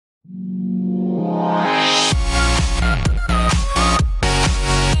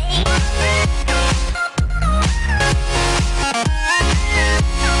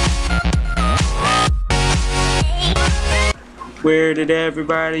Where did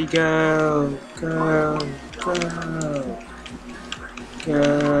everybody go? Go, go, go.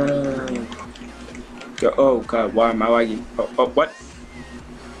 Go. Oh god, why am I lagging? Oh, what?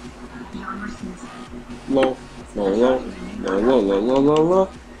 Low, low, low, low, low, low, low, low,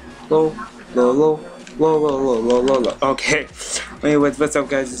 low, low, low, low, low, low, low, low. Okay. Anyways, what's up,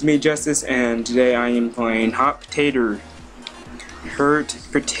 guys? It's me, Justice, and today I am playing Hot Potato. Hurt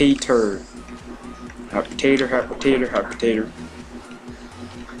Potato. Hot Potato, Hot Potato, Hot Potato.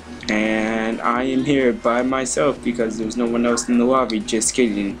 And I am here by myself because there's no one else in the lobby. Just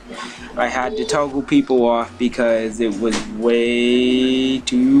kidding. I had to toggle people off because it was way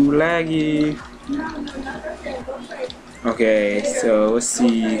too laggy. Okay, so let's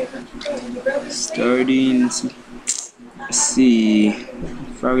see. Starting. Let's see.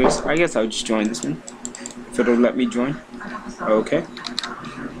 I guess I'll just join this one. If it'll let me join. Okay.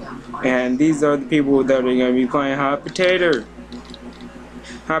 And these are the people that are going to be playing Hot Potato.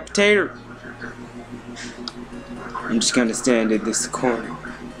 Hot Potato. I'm just going to stand in this corner.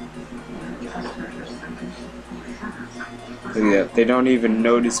 Look at that. They don't even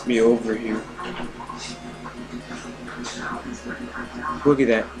notice me over here. Look at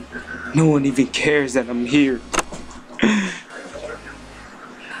that. No one even cares that I'm here.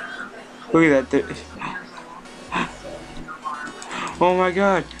 Look at that. Oh my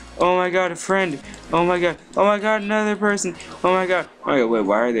god. Oh my god, a friend. Oh my god. Oh my god, another person. Oh my god. Okay, wait,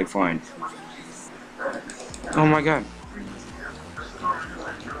 why are they flying? Oh my god.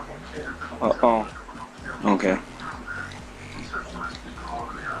 Oh. Okay.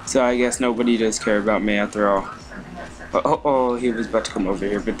 So I guess nobody does care about me after all. Oh, he was about to come over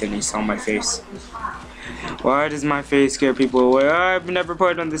here, but then he saw my face. Why does my face scare people away? I've never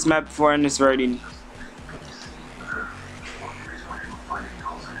played on this map before in this rating.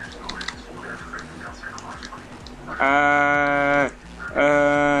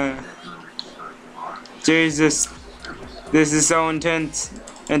 Jesus. This is so intense.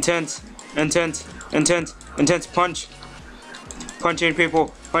 Intense. Punching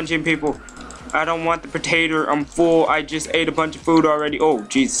people. I don't want the potato. I'm full. I just ate a bunch of food already. Oh,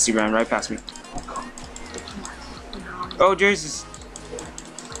 Jesus. He ran right past me. Oh, Jesus.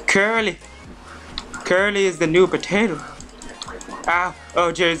 Curly is the new potato. Ow.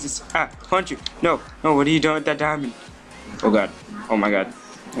 Oh, Jesus. Ah, punch you. No, what are you doing with that diamond? Oh, God. Oh, my God.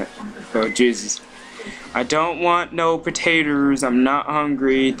 Oh, Jesus. I don't want no potatoes. I'm not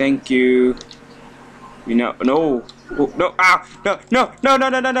hungry. Thank you. You know, no. Oh, no. Ow. No.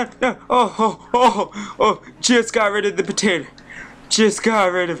 Oh. Just got rid of the potato. Just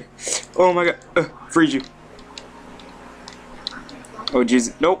got rid of it. Oh, my God. Freeze you. Oh,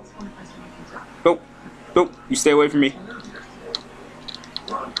 Jesus. Nope. You stay away from me.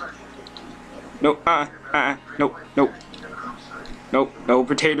 Nope. Nope. No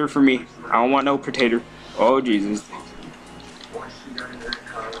potato for me. I don't want no potato. Oh, Jesus.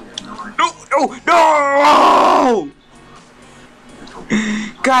 No!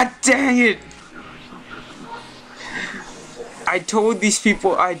 God dang it! I told these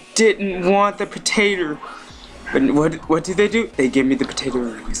people I didn't want the potato. But what did they do? They gave me the potato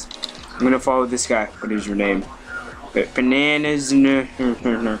rings. I'm gonna follow this guy. What is your name? Bananas.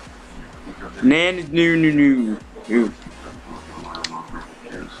 Bananas. No.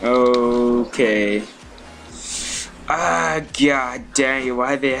 Okay. God dang it.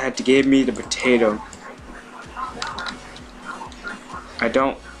 Why they had to give me the potato?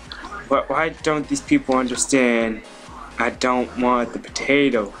 Why don't these people understand? I don't want the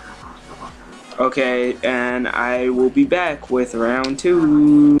potato. Okay, and I will be back with round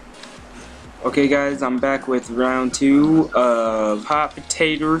 2. Okay, guys, I'm back with round 2 of Hot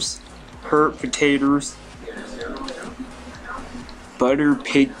Potatoes. Hurt Potatoes. Butter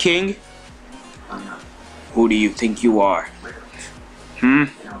Pig King? Who do you think you are?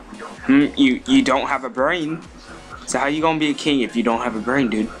 You don't have a brain. So how you gonna be a king if you don't have a brain,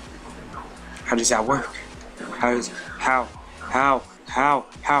 dude? How does that work? How?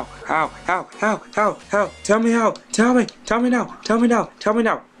 Tell me how. Tell me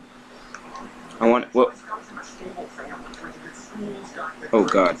now. I want. What? Oh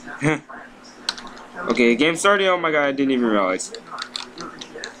God. Okay, game started. Oh my God, I didn't even realize.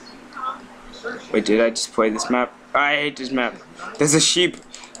 Wait, did I just play this map? I hate this map. There's a sheep.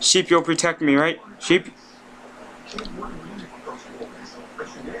 Sheep, you'll protect me, right? Sheep? I'm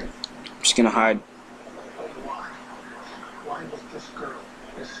just gonna hide.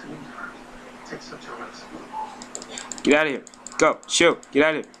 Get out of here. Go. Shoot. Get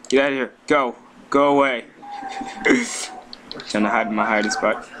out of here. Go. Go away. Trying to hide in my hiding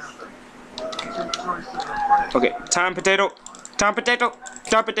spot. Okay. Time, potato. Tom potato.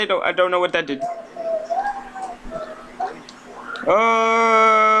 Tom potato. I don't know what that did. Oh,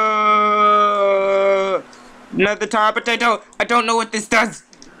 another tom potato. I don't know what this does.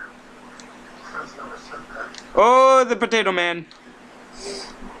 Oh, the potato man.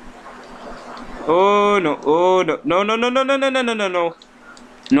 Oh no. Oh no. No no no no no no no no no no.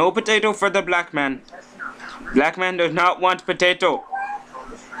 No potato for the black man. Black man does not want potato.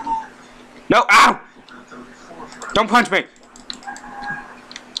 No. Ow! Don't punch me.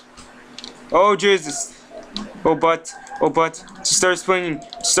 Oh Jesus. Oh butt. Oh butt. Start swinging.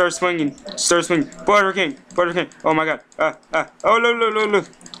 Start swinging. Start swinging. Burger King. Burger King. Oh my God. Oh look look look look.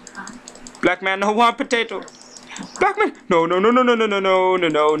 Black man don't want potato. Black man. No no no no no no no no no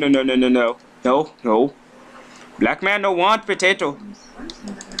no no no no no no no no. Black man don't want potato.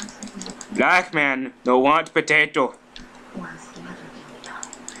 Black man don't want potato.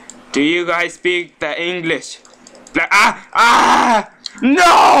 Do you guys speak the English?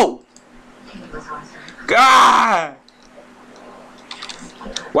 No! God!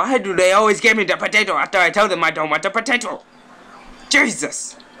 Why do they always give me the potato after I tell them I don't want the potato?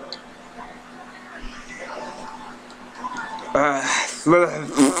 Jesus!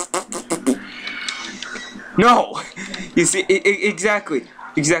 No! You see, exactly.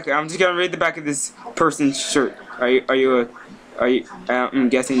 Exactly. I'm just gonna read the back of this person's shirt. I'm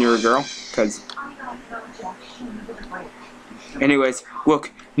guessing you're a girl, cause. Anyways,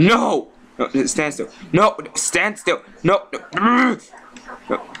 look. No. No, stand still. No, stand still. No, no,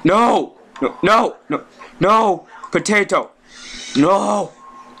 no, no, no, no, no. Potato. No.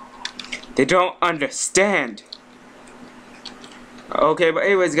 They don't understand. Okay, but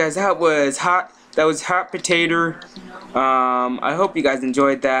anyways, guys, that was hot. That was hot potato. I hope you guys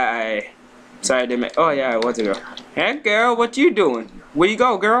enjoyed that. Sorry I didn't make. Oh yeah, it was a girl. Hey girl, what you doing? Where you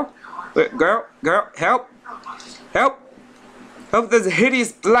go, girl? Wait, girl, help, help, help! There's a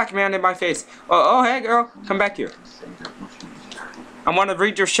hideous black man in my face. Oh, hey girl, come back here. I want to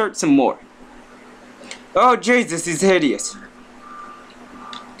read your shirt some more. Oh Jesus, he's hideous.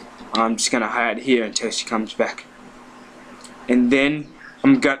 I'm just gonna hide here until she comes back, and then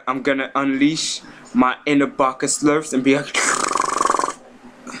I'm gonna unleash my inner Baka slurps and be like.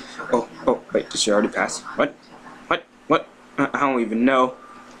 Oh, wait, did she already pass? What? I don't even know.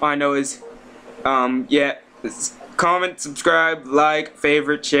 All I know is, yeah, comment, subscribe, like,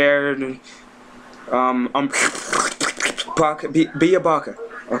 favorite, share, and, Baka, be a Baka,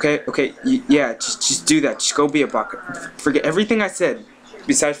 okay? Yeah, just do that. Just go be a Baka. Forget everything I said,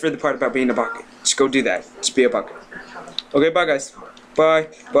 besides for the part about being a Baka. Just go do that. Just be a Baka. Okay, bye, guys. Bye.